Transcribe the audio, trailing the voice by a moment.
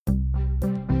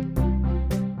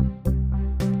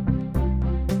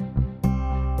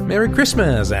Merry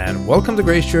Christmas and welcome to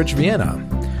Grace Church Vienna.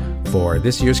 For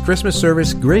this year's Christmas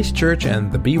service, Grace Church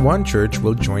and the B1 Church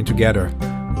will join together,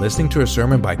 listening to a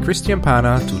sermon by Christian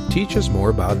Pana to teach us more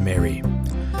about Mary.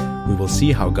 We will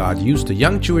see how God used a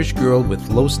young Jewish girl with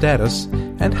low status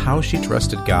and how she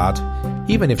trusted God,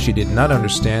 even if she did not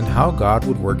understand how God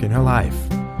would work in her life.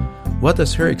 What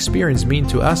does her experience mean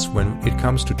to us when it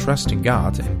comes to trusting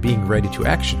God and being ready to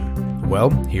action? Well,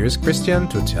 here's Christian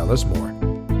to tell us more.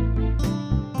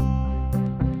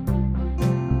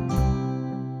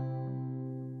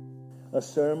 A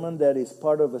sermon that is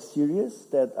part of a series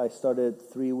that I started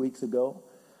 3 weeks ago.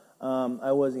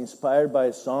 I was inspired by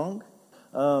a song.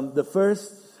 The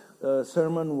first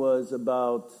sermon was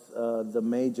about the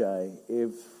Magi.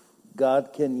 If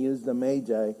God can use the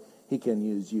Magi, He can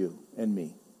use you and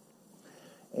me.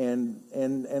 And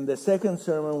the second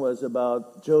sermon was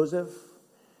about Joseph.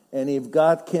 And if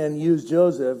God can use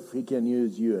Joseph, He can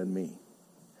use you and me.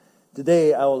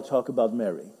 Today I will talk about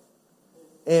Mary.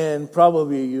 And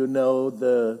probably you know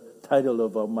the title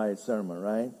of my sermon,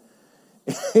 right?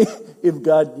 If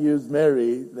God used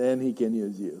Mary, then He can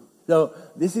use you. So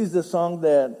this is the song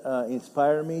that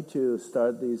inspired me to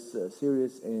start this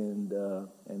series. And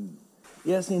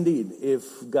yes, indeed,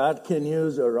 if God can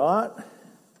use a rod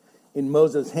in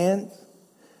Moses' hand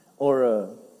or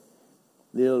a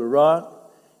little rod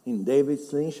in David's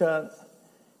slingshot,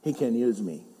 He can use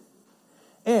me.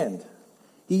 And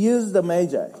He used the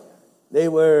Magi. They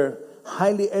were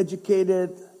highly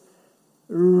educated,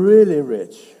 really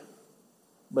rich,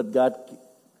 but God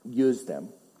used them.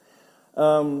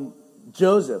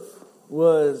 Joseph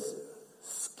was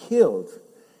skilled,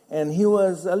 and he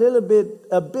was a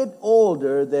bit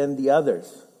older than the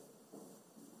others.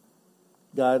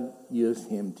 God used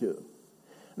him too.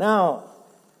 Now,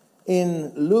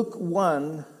 in Luke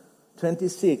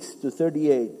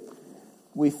 1:26-38,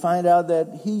 we find out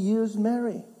that He used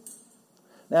Mary.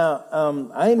 Now,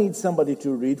 I need somebody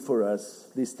to read for us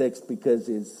this text because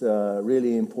it's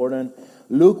really important.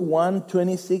 Luke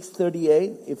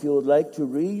 1:26-38, if you would like to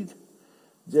read,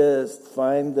 just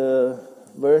find the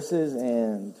verses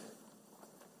and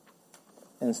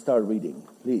start reading,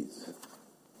 please.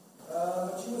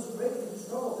 She was greatly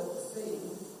troubled at the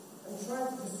saying and tried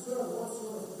to discern what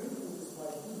sort of greeting this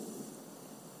might be.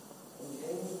 And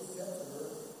the angel said to her,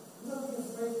 "Do not be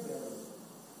afraid, Mary,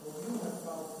 for you have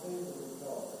found favor with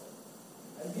God.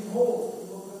 And behold, you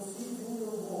will conceive in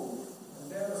your womb and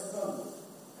bear a son,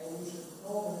 and you shall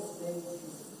call his name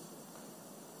Jesus.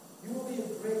 He will be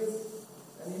great,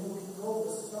 and he will be called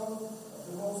the Son of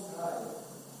the Most High.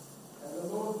 And the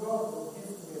Lord God will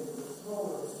give to him the throne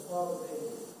of his father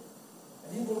David. And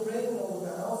he will reign over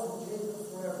the house of Jacob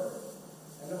forever,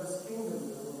 and of his kingdom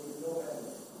there will be no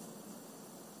end."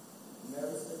 And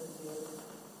Mary said to him,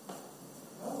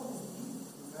 "How will this be,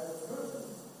 if I have virgin?"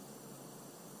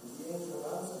 And the angel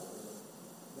answered her,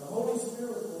 "The Holy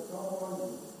Spirit will come on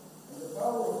you, and the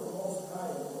power of the Most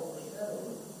High will overshadow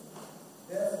you.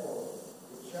 Therefore,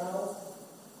 the child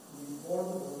who is born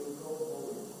will be called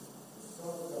Holy, the Son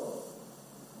of God.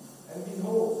 And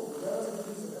behold, the virgin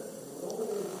Elizabeth, in her old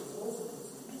age, is also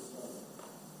conceived a son.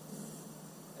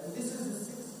 And this is the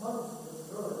 6th month with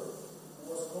her who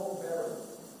was called barren,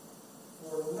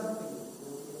 for nothing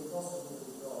will be impossible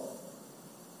with God."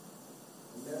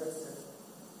 And Mary said,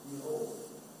 "Behold,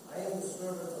 I am the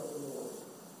servant of the Lord.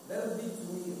 Let it be to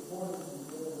me according to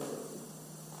your word."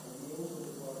 And the angel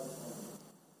departed from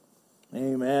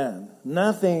her. Amen.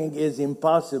 Nothing is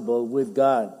impossible with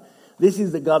God. This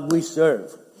is the God we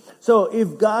serve. So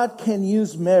if God can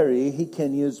use Mary, He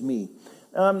can use me.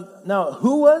 Now,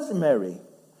 who was Mary?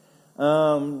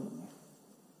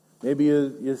 Maybe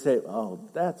you say, "Oh,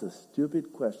 that's a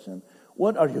stupid question.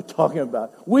 What are you talking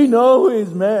about? We know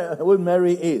who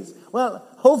Mary is." Well,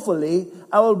 hopefully,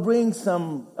 I will bring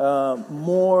some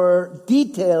more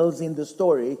details in the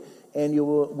story, and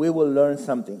we will learn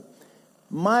something.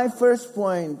 My first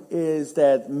point is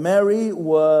that Mary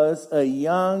was a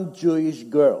young Jewish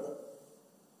girl.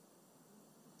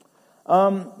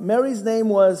 Mary's name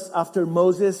was after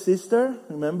Moses' sister,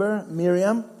 remember,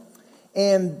 Miriam?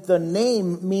 And the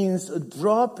name means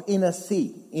drop in the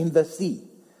sea,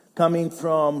 coming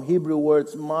from Hebrew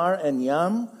words mar and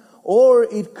yam, or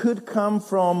it could come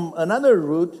from another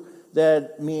root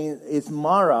that means is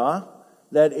mara,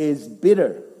 that is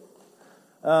bitter.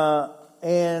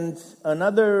 And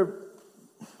another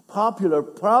popular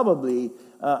probably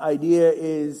idea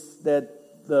is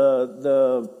that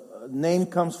the name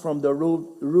comes from the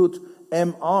root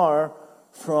mr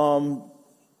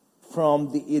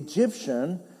from the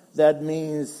Egyptian that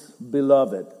means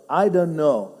beloved. I don't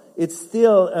know It's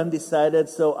still undecided,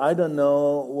 so I don't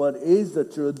know what is the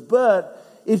truth, but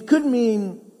it could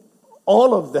mean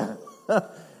all of them.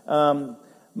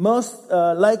 Most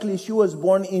likely she was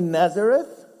born in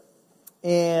Nazareth,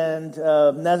 and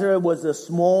Nazareth was a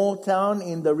small town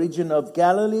in the region of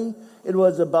Galilee. It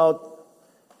was about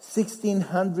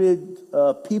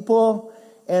 1,600 people,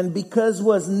 and because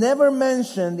was never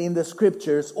mentioned in the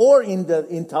scriptures or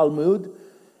in Talmud,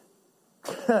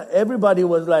 everybody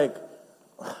was like,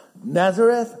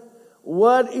 Nazareth?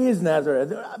 What is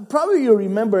Nazareth? Probably you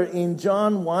remember in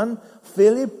John 1,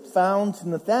 Philip found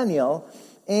Nathanael,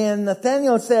 and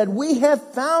Nathanael said, we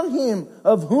have found him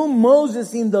of whom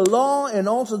Moses in the law and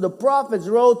also the prophets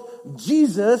wrote,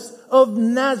 Jesus of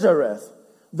Nazareth,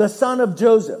 the son of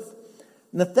Joseph.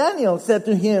 Nathanael said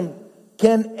to him,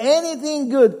 can anything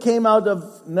good came out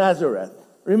of Nazareth?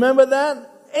 Remember that?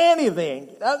 Anything.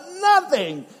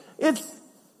 Nothing. It's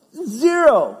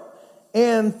zero.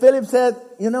 And Philip said,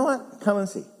 you know what? Come and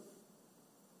see.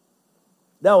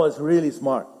 That was really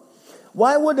smart.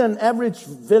 Why would an average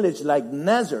village like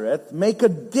Nazareth make a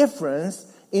difference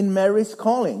in Mary's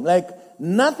calling? Like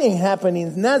nothing happened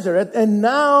in Nazareth, and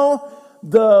now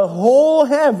the whole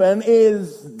heaven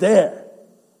is there.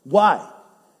 Why?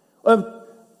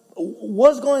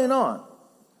 What's going on?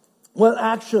 Well,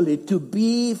 actually, to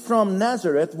be from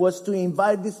Nazareth was to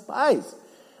invite despise.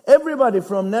 Everybody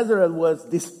from Nazareth was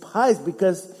despised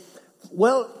because,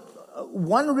 well,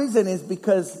 one reason is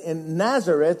because in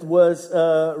Nazareth was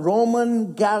a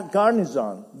Roman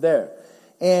garrison there.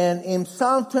 And in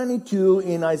Psalm 22,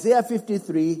 in Isaiah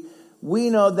 53,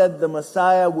 we know that the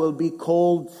Messiah will be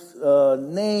called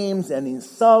names and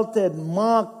insulted,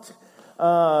 mocked,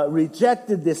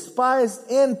 rejected,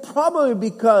 despised, and probably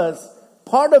because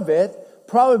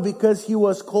he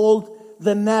was called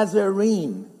the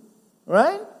Nazarene,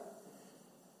 right?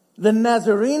 The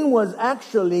Nazarene was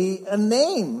actually a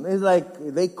name. It's like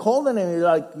they called the name. It's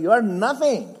like, you are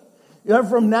nothing. You are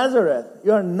from Nazareth.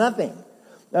 You are nothing.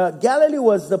 Galilee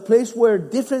was the place where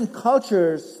different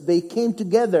cultures, they came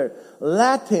together.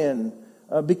 Latin,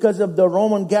 because of the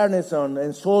Roman garrison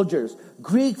and soldiers.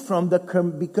 Greek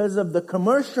because of the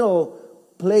commercial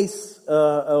place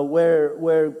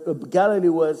where Galilee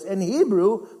was. And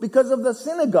Hebrew because of the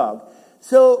synagogue.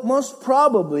 So most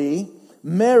probably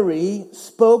Mary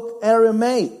spoke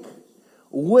Aramaic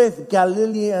with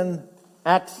Galilean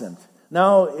accent.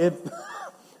 Now,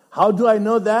 how do I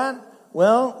know that?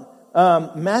 Well,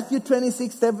 Matthew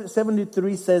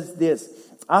 26:73 says this.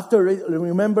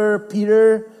 Remember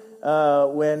Peter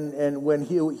when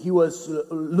he was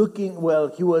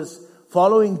he was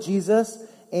following Jesus,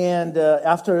 and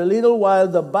after a little while,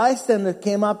 the bystander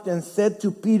came up and said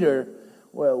to Peter,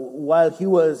 while he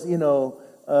was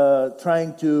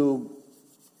trying to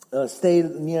stay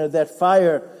near that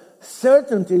fire,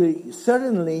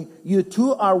 certainly you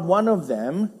too are one of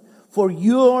them, for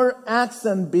your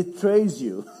accent betrays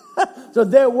you. So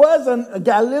there was a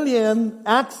Galilean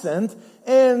accent,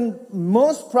 and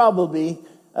most probably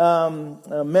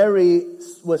Mary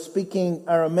was speaking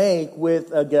Aramaic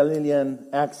with a Galilean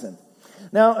accent.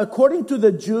 Now, according to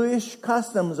the Jewish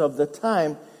customs of the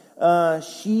time, a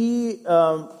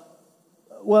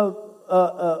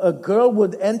girl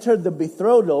would enter the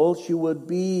betrothal, she would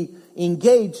be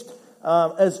engaged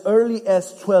as early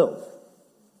as 12.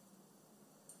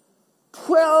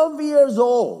 12 years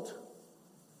old.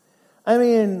 I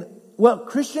mean,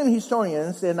 Christian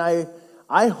historians, and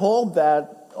I hold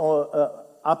that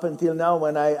up until now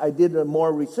when I did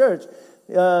more research,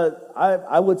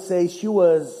 I would say she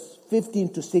was 15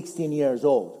 to 16 years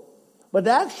old. But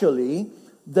actually,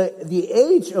 the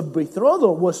age of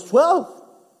betrothal was 12.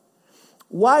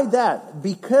 Why that?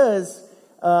 Because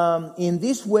in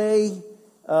this way,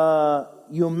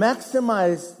 you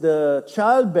maximize the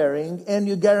childbearing and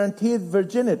you guarantee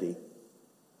virginity.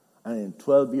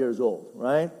 12 years old,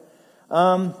 right?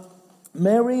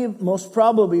 Mary most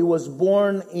probably was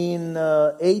born in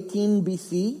 18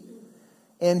 BC,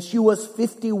 and she was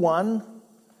 51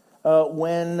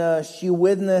 when she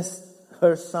witnessed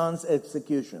her son's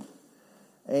execution.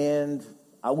 And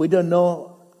we don't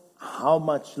know how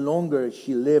much longer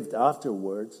she lived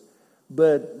afterwards,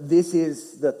 but this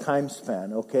is the time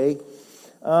span, okay?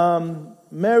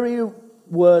 Mary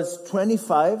was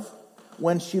 25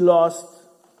 when she lost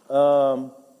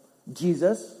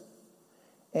Jesus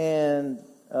and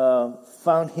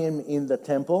found him in the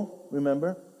temple,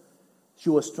 remember? She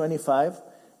was 25,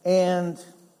 and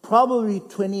probably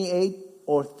 28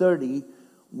 or 30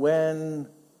 when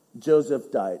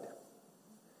Joseph died.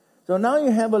 So now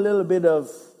you have a little bit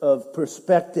of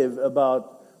perspective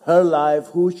about her life,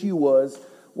 who she was,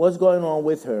 what's going on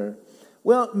with her.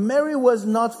 Well, Mary was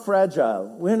not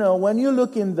fragile. You know, when you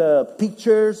look in the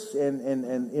pictures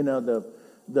and you know,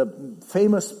 the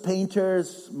famous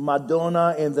painters,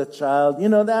 Madonna and the Child, you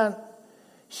know that?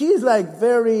 She's like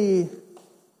very,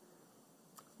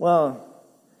 well,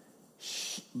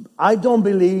 I don't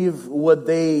believe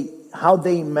how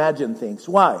they imagine things.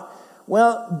 Why?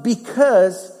 Well,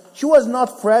 because she was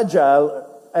not fragile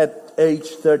at age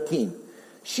 13.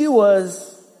 She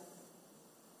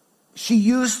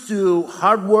used to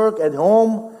hard work at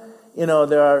home. You know,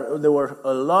 there were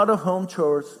a lot of home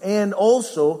chores, and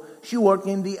also she worked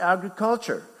in the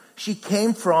agriculture. She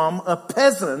came from a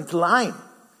peasant line.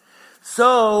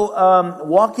 So,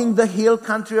 walking the hill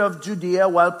country of Judea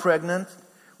while pregnant,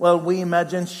 well, we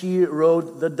imagine she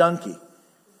rode the donkey.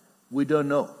 We don't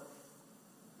know.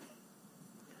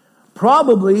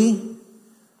 Probably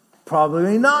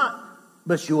not.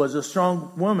 But she was a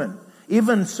strong woman.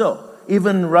 Even so,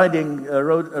 even riding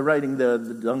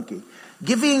the donkey.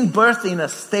 Giving birth in a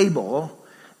stable,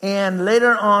 and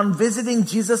later on visiting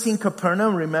Jesus in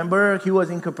Capernaum. Remember, he was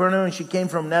in Capernaum and she came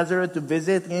from Nazareth to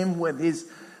visit him with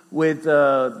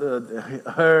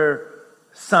her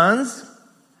sons.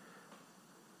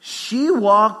 She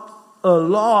walked a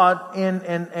lot,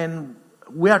 and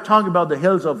we are talking about the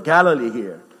hills of Galilee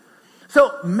here.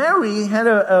 So Mary had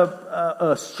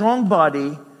a strong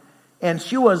body, and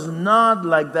she was not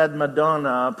like that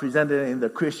Madonna presented in the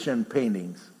Christian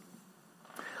paintings.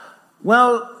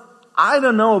 Well, I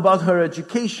don't know about her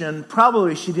education.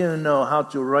 Probably she didn't know how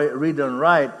to read and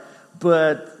write,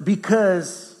 but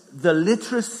because the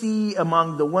literacy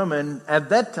among the women at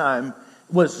that time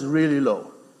was really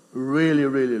low. Really,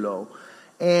 really low.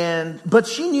 But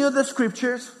she knew the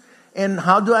scriptures. And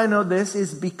how do I know this?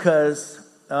 Is because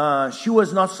she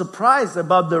was not surprised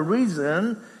about the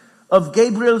reason of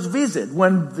Gabriel's visit.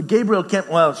 When Gabriel came,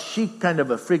 well, she kind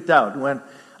of freaked out.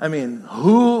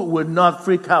 Who would not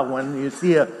freak out when you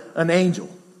see an angel?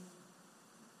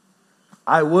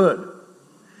 I would.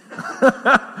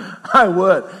 I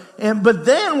would. But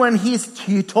then when he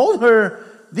told her,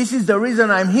 this is the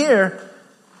reason I'm here,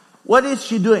 what is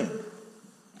she doing?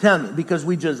 Tell me, because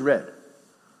we just read.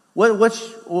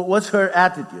 What's her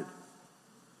attitude?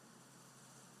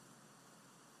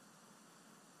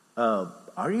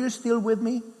 Are you still with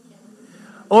me?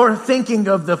 Or thinking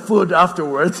of the food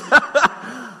afterwards?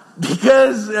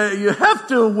 Because you have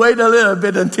to wait a little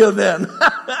bit until then.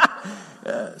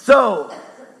 So,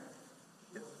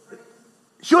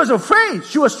 she was afraid.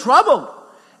 She was troubled.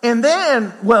 And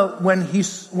then, well, when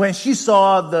she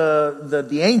saw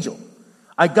the angel,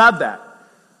 I got that.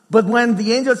 But when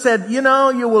the angel said, you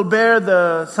will bear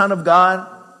the Son of God,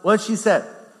 what she said?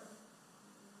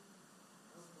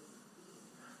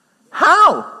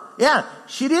 How? Yeah,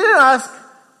 she didn't ask,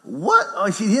 what?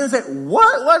 Or she didn't say,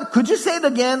 what? Could you say it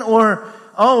again? Or,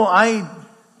 I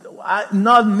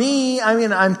not me,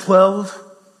 I'm 12.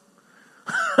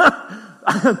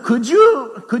 Could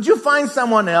you find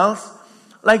someone else?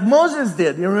 Like Moses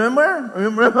did. You remember?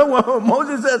 Remember what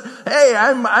Moses said? Hey,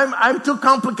 I'm too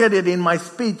complicated in my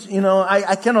speech.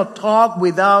 I cannot talk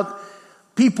without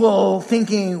people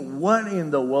thinking, what in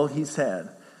the world he said?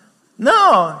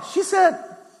 No, she said,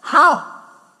 how?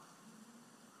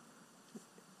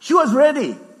 She was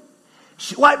ready.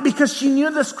 Why? Because she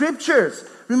knew the scriptures.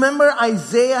 Remember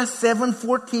Isaiah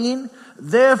 7:14?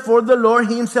 Therefore the Lord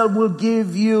himself will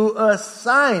give you a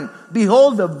sign.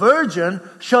 Behold, the virgin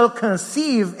shall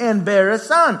conceive and bear a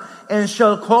son, and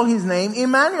shall call his name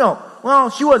Emmanuel. Well,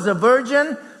 she was a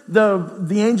virgin.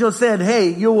 The angel said, hey,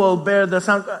 you will bear the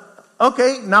son.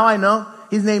 Okay, now I know.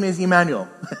 His name is Emmanuel.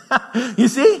 You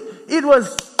see? It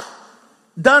was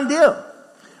done deal.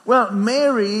 Well,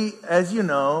 Mary, as you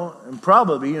know, and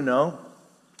probably you know,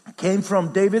 came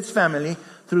from David's family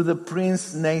through the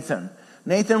prince Nathan.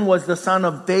 Nathan was the son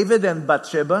of David and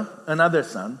Bathsheba, another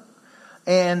son.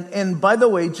 And by the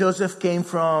way, Joseph came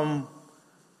from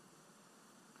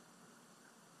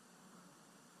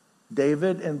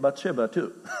David and Bathsheba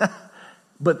too,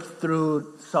 but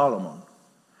through Solomon.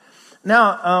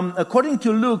 Now, according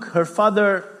to Luke, her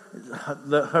father's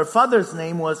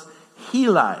name was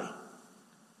Heli.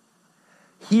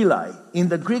 Heli. In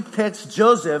the Greek text,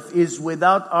 Joseph is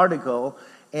without article,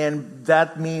 and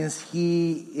that means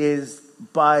he is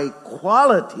by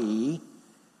quality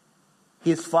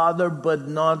his father, but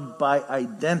not by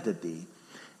identity.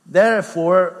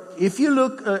 Therefore, if you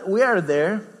look, we are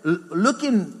there. Look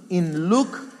in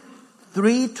Luke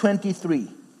 3:23.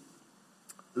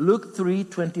 Luke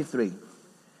 3:23.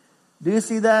 Do you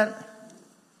see that?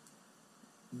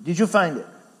 Did you find it?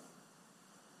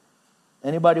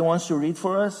 Anybody wants to read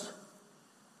for us?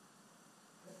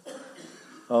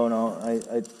 Oh no,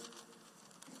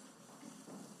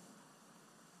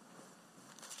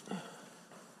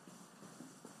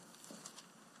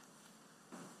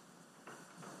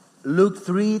 Luke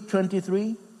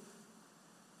 3:23.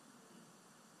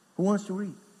 Who wants to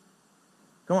read?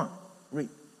 Come on, read.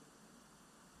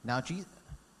 Now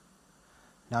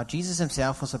Jesus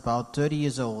himself was about 30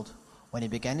 years old when he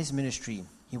began his ministry.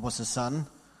 He was a son,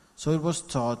 so it was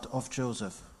taught of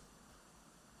Joseph.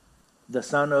 The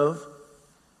son of?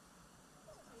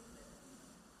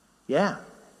 Yeah.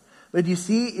 But you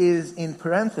see is in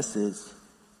parentheses.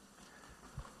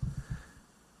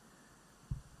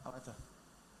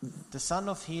 The son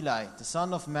of Heli, the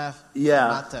son of Yeah.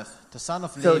 Matthew, the son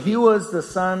of Levi. So he was the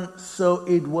son, so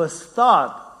it was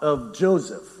thought of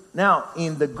Joseph. Now,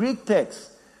 in the Greek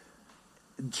text,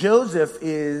 Joseph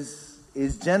is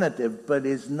genitive, but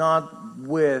is not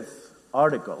with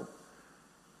article.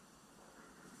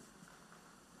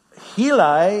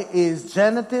 Heli is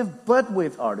genitive, but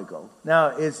with article. Now,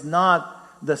 it's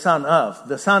not the son of.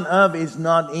 The son of is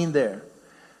not in there.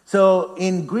 So,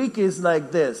 in Greek, it's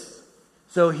like this.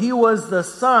 So, he was the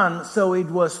son, so it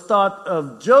was thought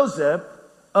of Joseph,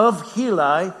 of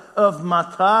Heli, of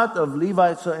Matthat, of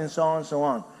Levi, and so on and so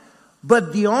on.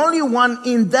 But the only one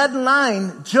in that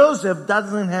line, Joseph,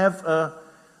 doesn't have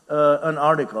an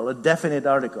article, a definite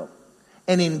article.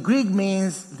 And in Greek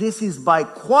means this is by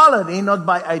quality, not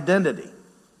by identity.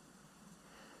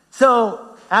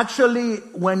 So, actually,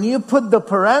 when you put the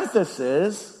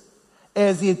parenthesis,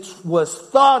 as it was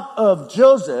thought of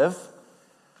Joseph,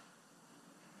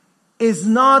 is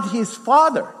not his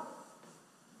father.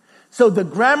 So the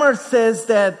grammar says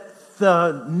that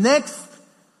the next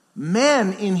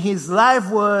man in his life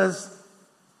was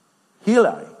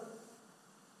Heli.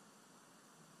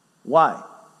 Why?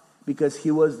 Because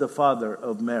he was the father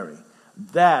of Mary.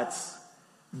 That's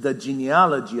the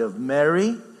genealogy of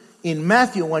Mary. In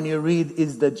Matthew, when you read,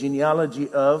 is the genealogy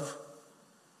of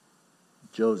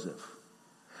Joseph.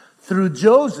 Through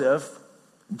Joseph,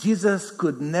 Jesus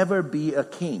could never be a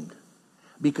king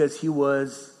because he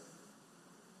was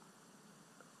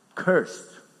cursed.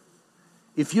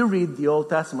 If you read the Old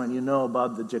Testament, you know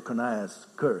about the Jeconiah's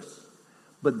curse.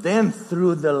 But then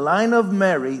through the line of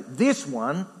Mary, this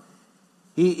one,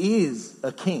 he is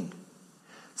a king.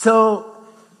 So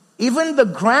even the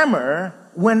grammar,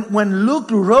 when Luke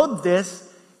wrote this,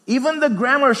 even the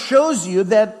grammar shows you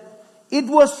that it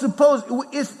was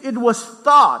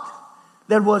thought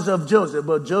that was of Joseph,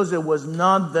 but Joseph was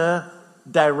not the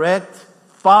direct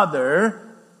father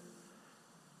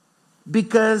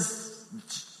because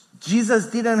Jesus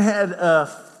didn't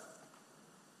have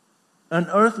an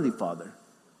earthly father.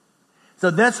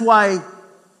 So that's why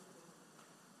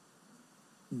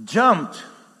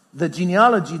the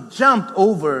genealogy jumped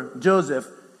over Joseph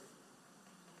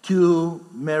to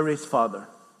Mary's father.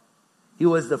 He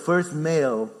was the first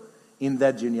male in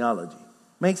that genealogy.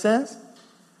 Make sense?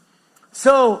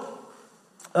 So,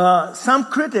 some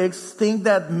critics think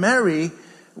that Mary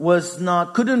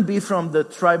couldn't be from the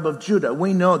tribe of Judah.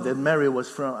 We know that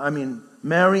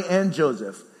Mary and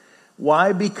Joseph.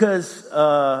 Why? Because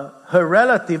her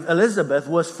relative Elizabeth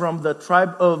was from the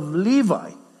tribe of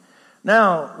Levi.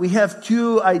 Now, we have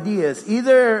two ideas.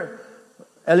 Either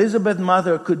Elizabeth's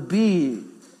mother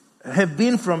have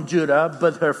been from Judah,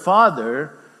 but her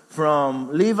father from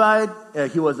Levite,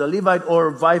 he was a Levite, or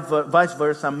vice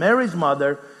versa. Mary's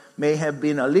mother may have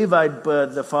been a Levite,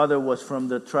 but the father was from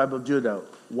the tribe of Judah.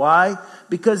 Why?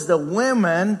 Because the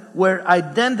women were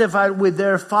identified with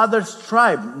their father's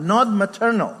tribe, not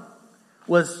maternal.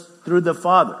 Was through the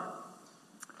father.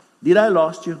 Did I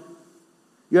lost you?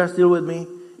 You are still with me?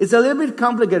 It's a little bit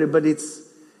complicated, but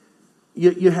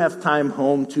you have time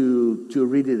home to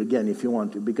read it again if you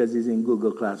want to, because it's in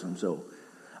Google Classroom. So,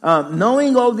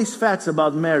 knowing all these facts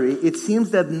about Mary, it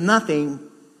seems that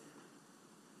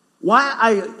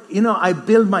I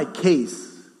build my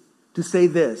case to say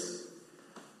this.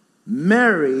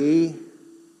 Mary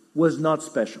was not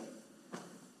special.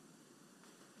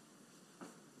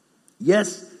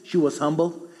 Yes, she was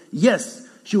humble. Yes,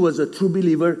 she was a true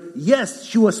believer. Yes,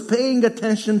 she was paying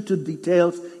attention to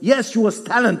details. Yes, she was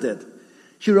talented.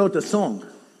 She wrote a song.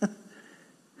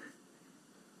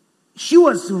 She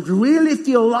was really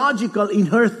theological in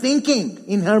her thinking,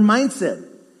 in her mindset.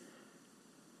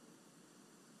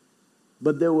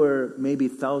 But there were maybe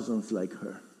thousands like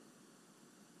her.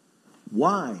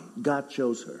 Why God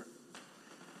chose her?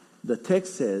 The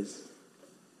text says,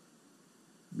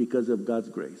 because of God's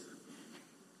grace.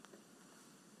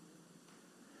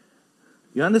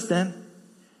 You understand?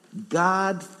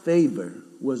 God's favor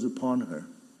was upon her.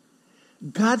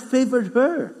 God favored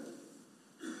her.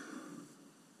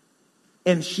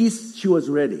 And she was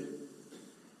ready.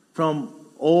 From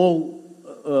all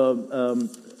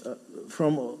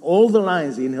the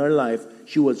lines in her life,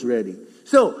 she was ready.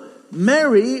 So,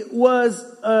 Mary was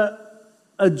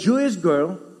a Jewish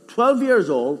girl, 12 years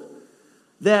old,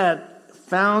 that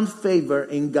found favor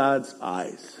in God's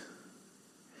eyes.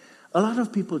 A lot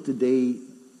of people today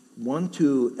want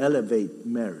to elevate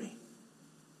Mary.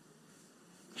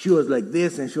 She was like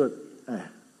this and she was...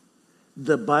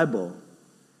 The Bible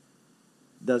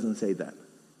doesn't say that.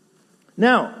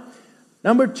 Now,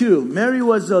 number 2, Mary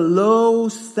was a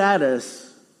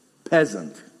low-status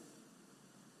peasant.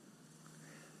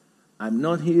 I'm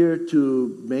not here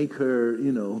to make her,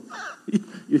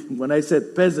 when I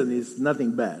said peasant, it's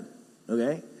nothing bad,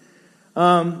 okay?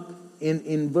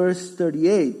 In verse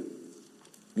 38,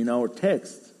 in our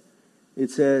text, it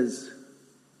says,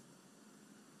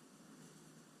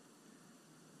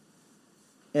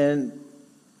 and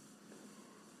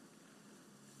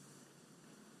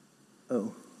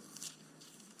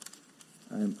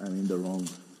I'm in the wrong.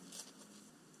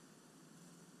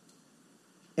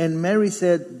 And Mary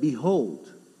said,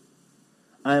 "Behold,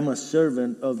 I am a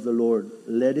servant of the Lord.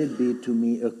 Let it be to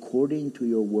me according to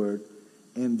your word."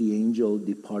 And the angel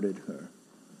departed her.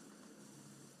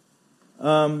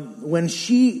 When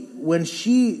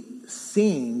she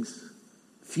sings,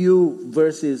 few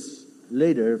verses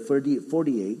later,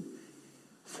 48,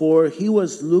 "For he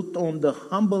was looked on the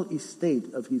humble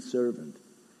estate of his servant."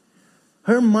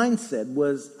 Her mindset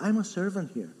was, I'm a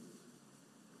servant here.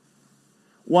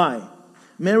 Why?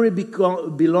 Mary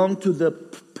belonged to the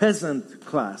peasant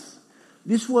class.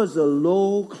 This was a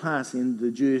low class in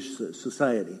the Jewish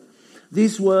society.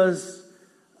 This was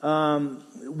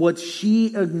what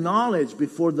she acknowledged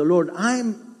before the Lord.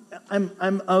 I'm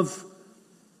of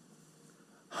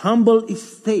humble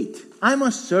estate. I'm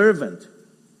a servant.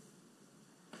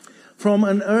 From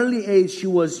an early age, she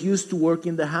was used to work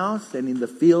in the house and in the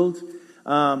field.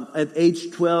 At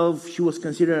age 12, she was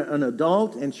considered an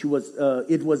adult, and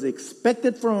it was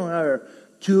expected from her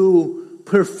to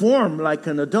perform like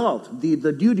an adult,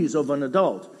 the duties of an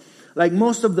adult. Like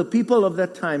most of the people of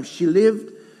that time, she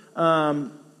lived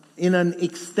in an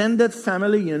extended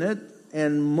family unit,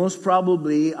 and most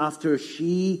probably after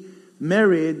she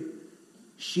married,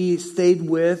 she stayed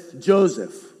with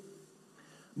Joseph.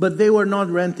 But they were not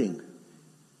renting.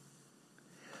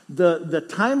 The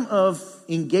time of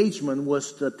engagement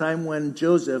was the time when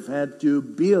Joseph had to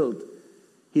build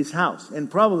his house. And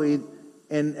probably,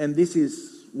 and this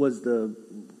was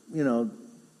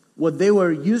what they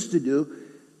were used to do.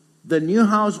 The new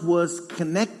house was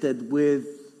connected with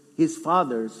his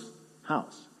father's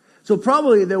house. So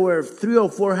probably there were 3 or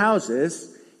 4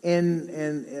 houses and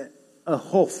a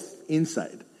hof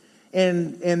inside.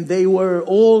 And they were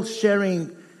all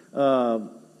sharing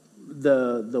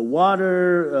the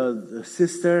water, the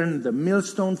cistern, the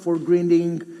millstone for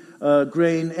grinding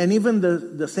grain, and even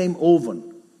the same oven.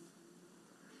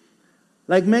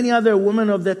 Like many other women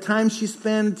of that time, she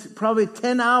spent probably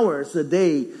 10 hours a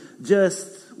day just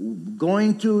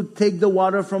going to take the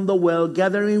water from the well,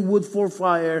 gathering wood for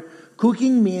fire,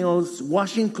 cooking meals,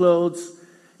 washing clothes.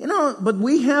 But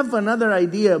we have another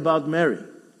idea about Mary.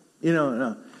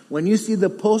 When you see the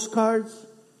postcards,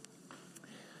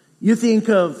 you think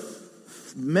of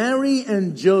Mary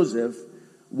and Joseph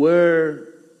were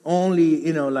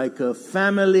only, like a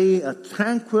family, a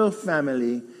tranquil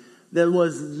family that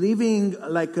was living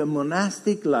like a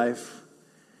monastic life,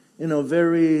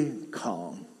 very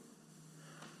calm.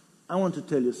 I want to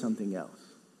tell you something else.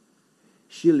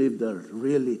 She lived a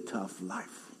really tough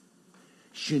life.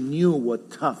 She knew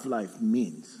what tough life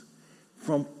means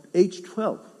from age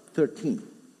 12, 13.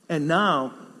 And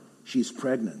now she's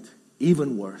pregnant,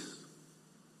 even worse.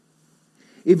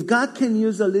 If God can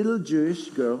use a little Jewish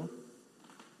girl,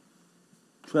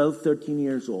 12, 13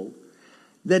 years old,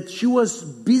 that she was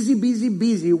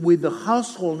busy with the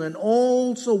household and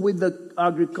also with the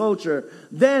agriculture,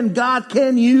 then God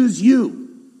can use you.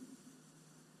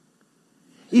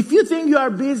 If you think you are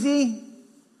busy,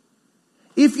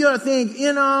 if you think,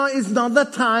 it's not the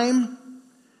time,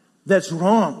 that's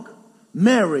wrong.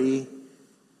 Mary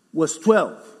was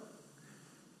 12.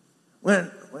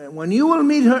 When you will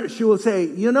meet her, she will say,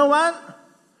 you know what?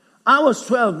 I was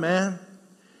 12, man.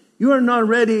 You are not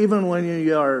ready even when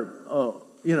you are,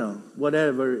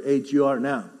 whatever age you are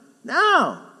now.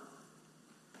 Now!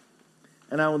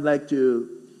 And I would like to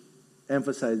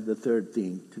emphasize the third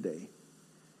thing today.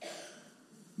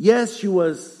 Yes, she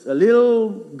was a little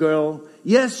girl.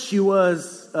 Yes, she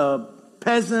was a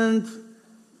peasant.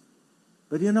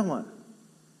 But you know what?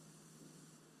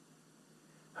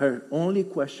 Her only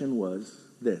question was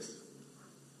this: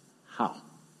 how?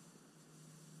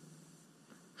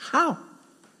 How?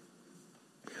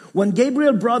 When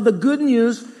Gabriel brought the good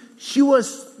news, she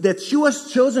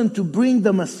was chosen to bring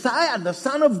the Messiah, the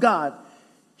Son of God,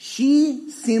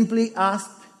 she simply asked,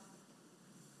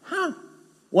 "Huh?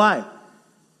 Why?"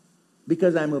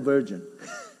 "Because I'm a virgin."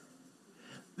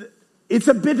 It's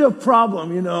a bit of a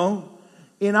problem,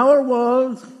 In our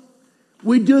world,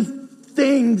 we do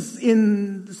things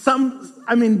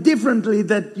differently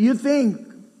that you think,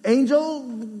 "Angel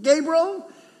Gabriel,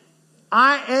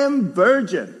 I am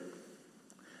virgin."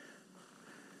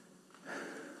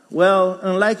 Well,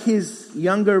 unlike his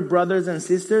younger brothers and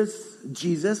sisters,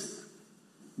 Jesus,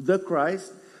 the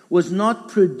Christ, was not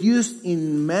produced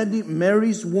in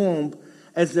Mary's womb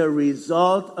as a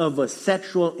result of a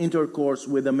sexual intercourse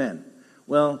with a man.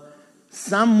 Well,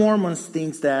 some Mormons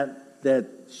think that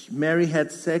Mary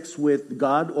had sex with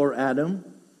God or Adam.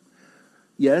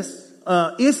 Yes.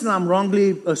 Islam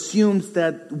wrongly assumes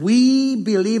that we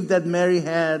believe that Mary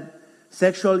had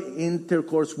sexual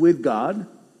intercourse with God.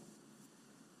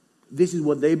 This is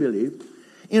what they believe.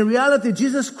 In reality,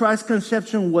 Jesus Christ's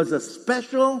conception was a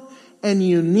special and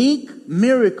unique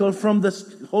miracle from the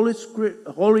Holy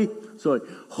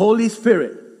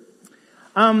Spirit.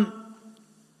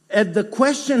 At the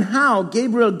question how,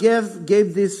 Gabriel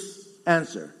gave this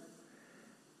answer.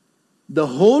 "The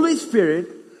Holy Spirit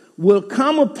will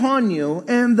come upon you,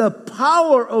 and the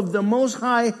power of the Most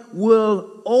High will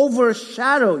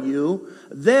overshadow you.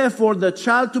 Therefore, the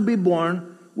child to be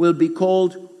born will be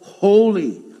called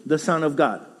Holy, the Son of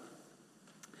God."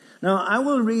 Now, I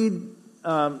will read,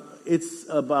 it's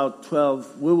about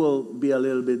 12. We will be a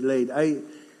little bit late.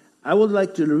 I would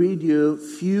like to read you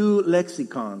few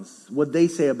lexicons, what they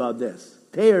say about this.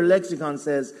 Thayer lexicon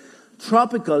says,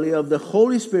 "Tropically of the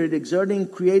Holy Spirit exerting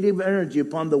creative energy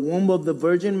upon the womb of the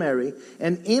Virgin Mary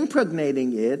and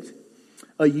impregnating it,"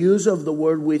 a use of the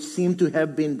word which seemed to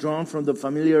have been drawn from the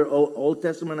familiar Old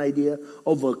Testament idea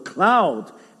of a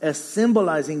cloud as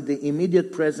symbolizing the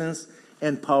immediate presence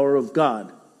and power of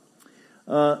God.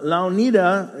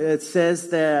 Launida, it says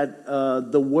that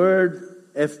the word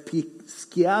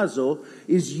efpiskiazo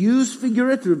is used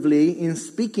figuratively in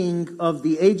speaking of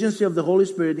the agency of the Holy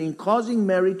Spirit in causing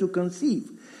Mary to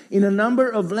conceive. In a number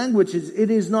of languages,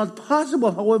 it is not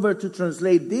possible, however, to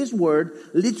translate this word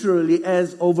literally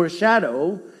as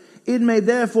overshadow. It may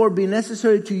therefore be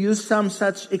necessary to use some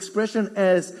such expression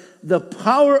as "the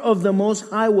power of the Most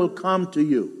High will come to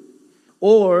you,"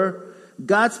 or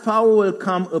 "God's power will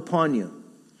come upon you."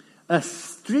 A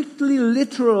strictly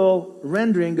literal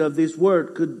rendering of this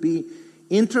word could be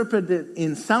interpreted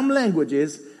in some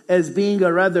languages as being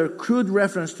a rather crude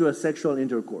reference to a sexual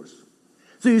intercourse.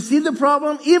 So you see the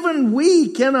problem? Even we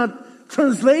cannot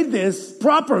translate this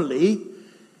properly,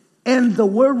 and the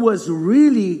word was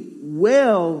really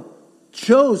well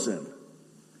chosen.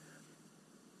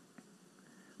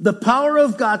 The power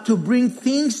of God to bring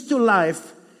things to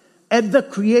life at the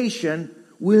creation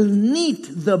will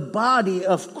knit the body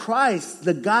of Christ,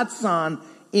 the God's Son,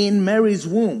 in Mary's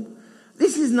womb.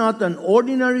 This is not an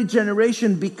ordinary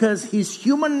generation because his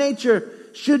human nature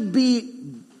should be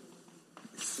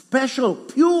special,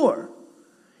 pure,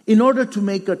 in order to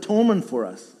make atonement for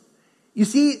us. You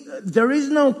see, there is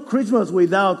no Christmas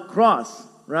without cross,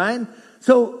 right?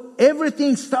 So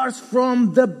everything starts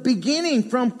from the beginning,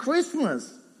 from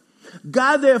Christmas.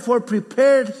 God therefore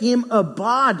prepared him a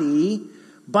body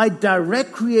by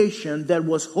direct creation that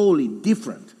was wholly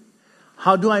different.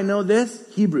 How do I know this?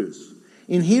 Hebrews.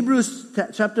 In Hebrews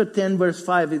chapter 10 verse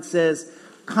 5 it says,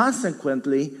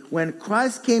 "Consequently, when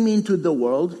Christ came into the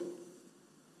world,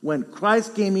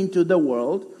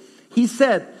 he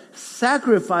said,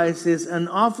 'Sacrifices and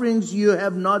offerings you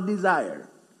have not desired,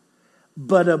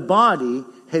 but a body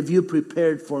have you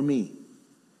prepared for me.'"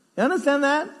 You understand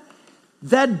that?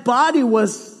 That body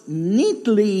was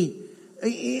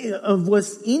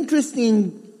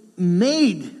interesting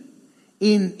made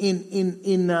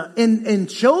and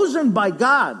chosen by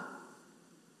God.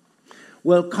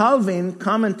 Well, Calvin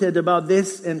commented about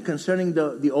this and concerning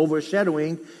the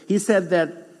overshadowing. He said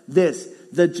that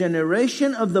the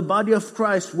generation of the body of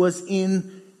Christ was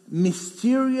in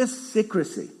mysterious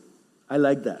secrecy. I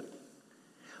like that.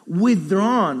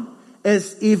 Withdrawn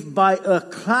as if by a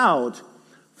cloud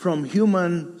from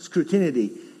human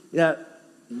scrutiny. Yeah,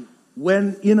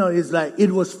 when, it's like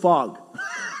it was fog.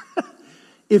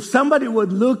 If somebody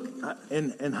would look,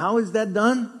 and how is that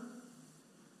done?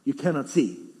 You cannot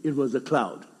see. It was a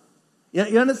cloud.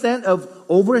 You understand? Of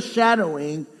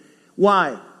overshadowing.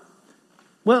 Why?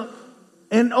 Well,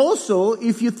 and also,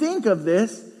 if you think of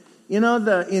this, in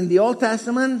the Old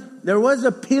Testament, there was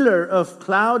a pillar of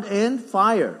cloud and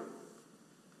fire,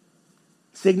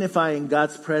 signifying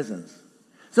God's presence.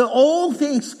 So all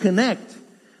things connect.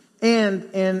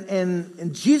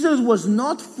 And Jesus was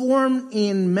not formed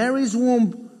in Mary's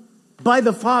womb by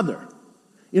the Father.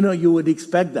 You would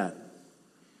expect that.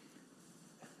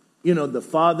 The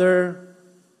Father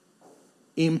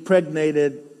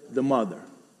impregnated the mother.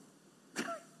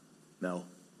 No.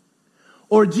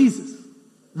 Or Jesus,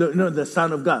 the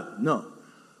Son of God. No.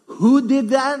 Who did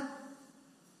that?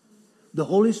 The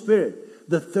Holy Spirit,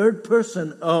 the third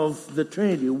person of the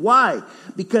Trinity. Why?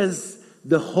 Because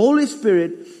the Holy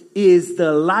Spirit is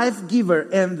the life giver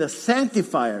and the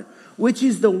sanctifier, which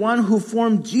is the one who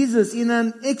formed Jesus in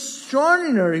an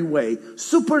extraordinary way,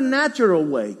 supernatural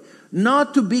way,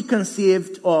 not to be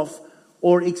conceived of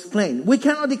or explained. We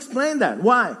cannot explain that.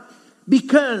 Why?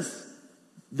 Because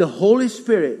the Holy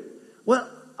Spirit, well,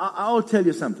 I'll tell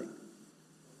you something.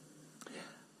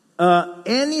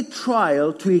 Any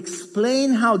trial to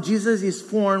explain how Jesus is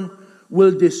formed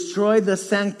will destroy the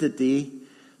sanctity,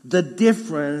 the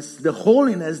difference, the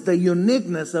holiness, the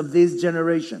uniqueness of this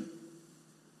generation.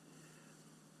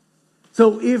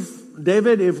 So if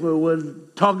we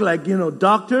would talk like,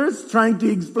 doctors trying to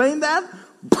explain that,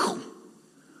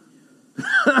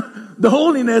 the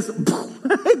holiness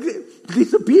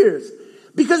disappears.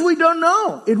 Because we don't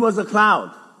know. It was a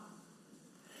cloud.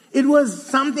 It was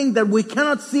something that we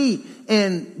cannot see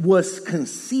and was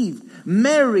conceived.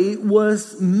 Mary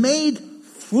was made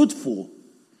fruitful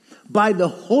by the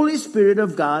Holy Spirit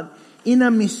of God in a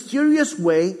mysterious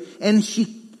way, and she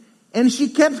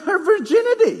kept her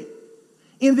virginity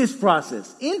in this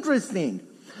process. Interesting.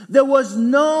 There was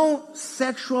no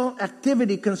sexual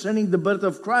activity concerning the birth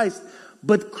of Christ,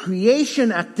 but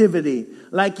creation activity,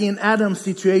 like in Adam's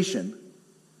situation.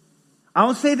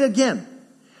 I'll say it again.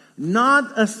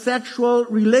 Not a sexual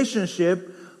relationship,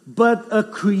 but a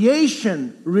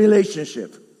creation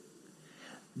relationship.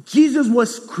 Jesus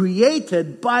was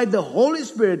created by the Holy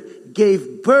Spirit,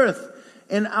 gave birth.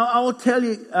 And I will tell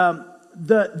you,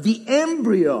 the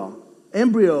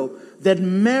embryo that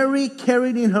Mary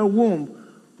carried in her womb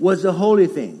was a holy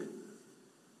thing.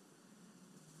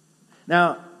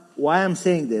 Now, why I'm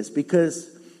saying this?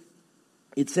 Because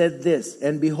it said this,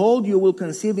 and behold, you will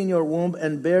conceive in your womb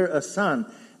and bear a son,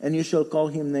 and you shall call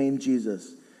him name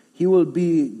Jesus. He will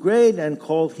be great and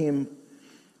call him.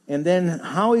 And then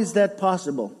how is that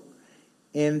possible?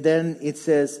 And then it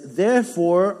says,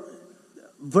 therefore,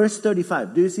 verse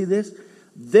 35, do you see this?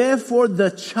 Therefore the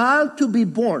child to be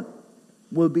born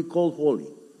will be called holy.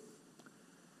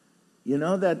 You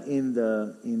know that in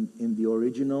the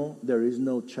original there is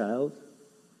no child?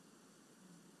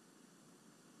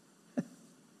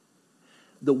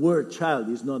 The word child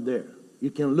is not there.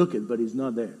 You can look it, but it's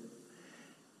not there.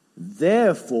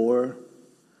 Therefore,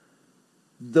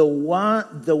 the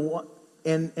one,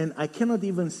 and I cannot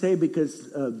even say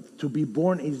because to be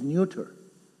born is neuter.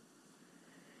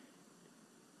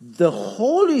 The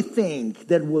holy thing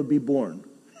that will be born,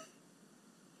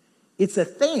 it's a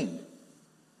thing.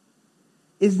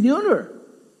 It's neuter.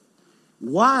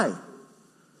 Why?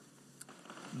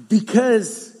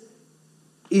 Because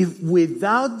if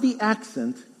without the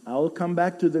accent, I will come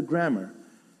back to the grammar,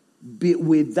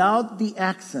 without the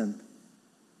accent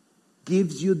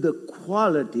gives you the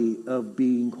quality of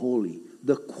being holy,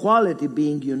 the quality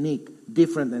being unique,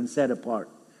 different and set apart.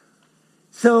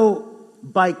 So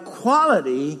by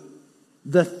quality,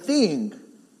 the thing,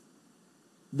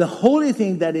 the holy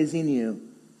thing that is in you,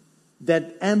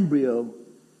 that embryo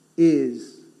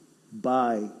is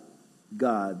by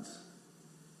God's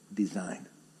design.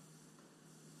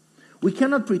 We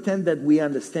cannot pretend that we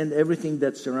understand everything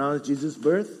that surrounds Jesus'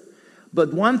 birth,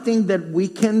 but one thing that we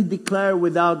can declare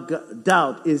without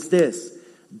doubt is this: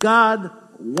 God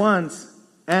wants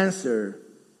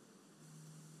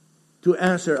to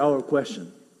answer our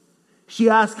question. She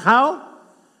asked how?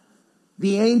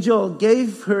 The angel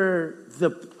gave her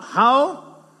the how.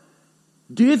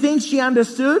 Do you think she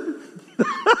understood?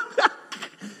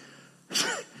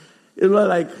 It was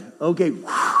like, okay,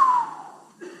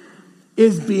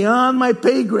 it's beyond my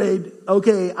pay grade.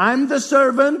 Okay, I'm the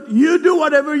servant. You do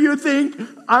whatever you think.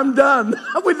 I'm done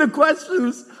with the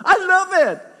questions. I love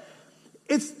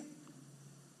it.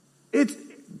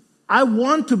 I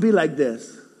want to be like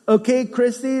this. Okay,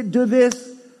 Christy, do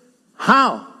this.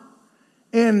 How?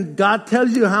 And God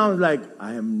tells you how. Like,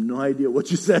 I have no idea what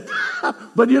you said.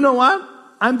 But you know what?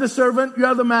 I'm the servant. You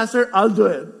are the master. I'll do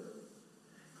it.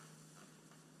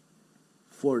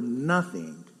 For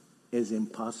nothing is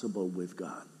impossible with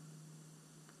God.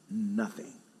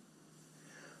 Nothing.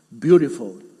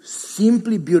 Beautiful.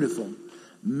 Simply beautiful.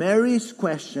 Mary's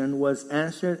question was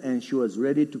answered and she was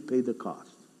ready to pay the cost.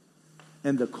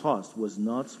 And the cost was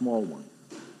not a small one.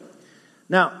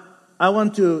 Now, I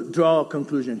want to draw a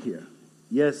conclusion here.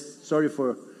 Yes, sorry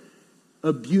for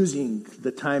abusing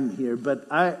the time here, but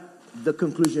the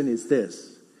conclusion is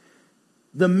this.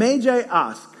 The Magi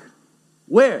ask,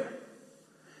 where?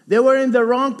 They were in the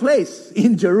wrong place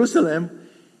in Jerusalem,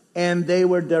 and they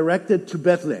were directed to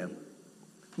Bethlehem.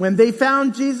 When they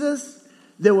found Jesus,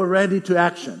 they were ready to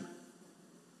action.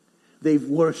 They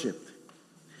worshipped.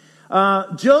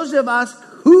 Joseph asked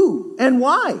who and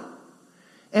why?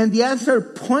 And the answer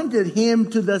pointed him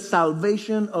to the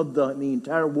salvation of the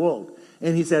entire world.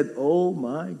 And he said, oh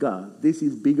my God, this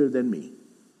is bigger than me.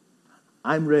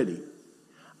 I'm ready.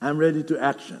 I'm ready to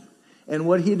action. And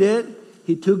what he did,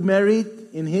 he took Mary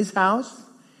in his house,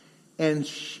 and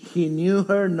he knew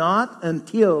her not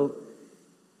until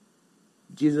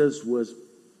Jesus was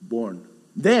born.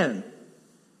 Then,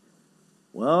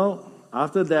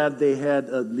 after that, they had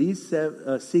at least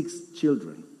 6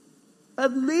 children.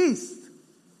 At least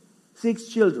 6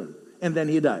 children. And then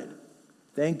he died.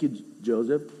 Thank you,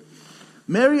 Joseph.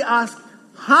 Mary asked,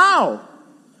 how?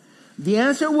 The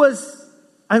answer was,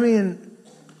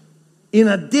 in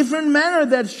a different manner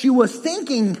that she was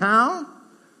thinking how.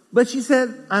 But she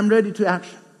said, I'm ready to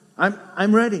action.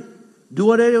 I'm ready. Do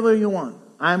whatever you want.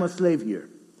 I'm a slave here.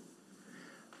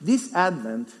 This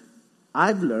Advent,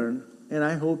 I've learned, and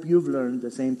I hope you've learned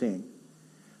the same thing,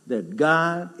 that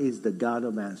God is the God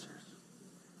of answers.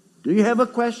 Do you have a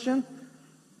question?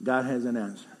 God has an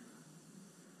answer.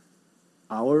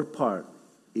 Our part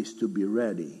is to be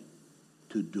ready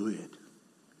to do it.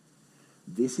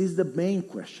 This is the main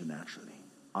question, actually.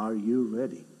 Are you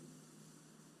ready?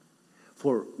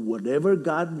 For whatever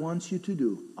God wants you to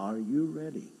do, are you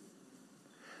ready?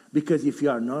 Because if you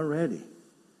are not ready,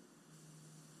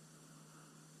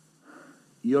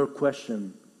 your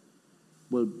question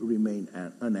will remain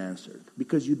unanswered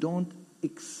because you don't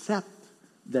accept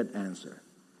that answer.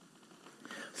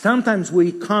 Sometimes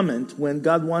we comment when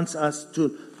God wants us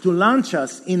to launch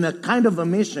us in a kind of a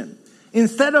mission.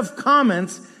 Instead of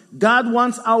comments, God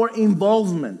wants our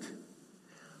involvement.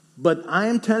 But I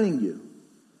am telling you,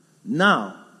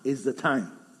 now is the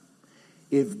time.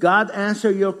 If God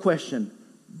answers your question,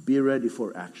 be ready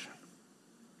for action.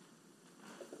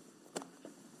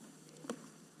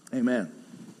 Amen.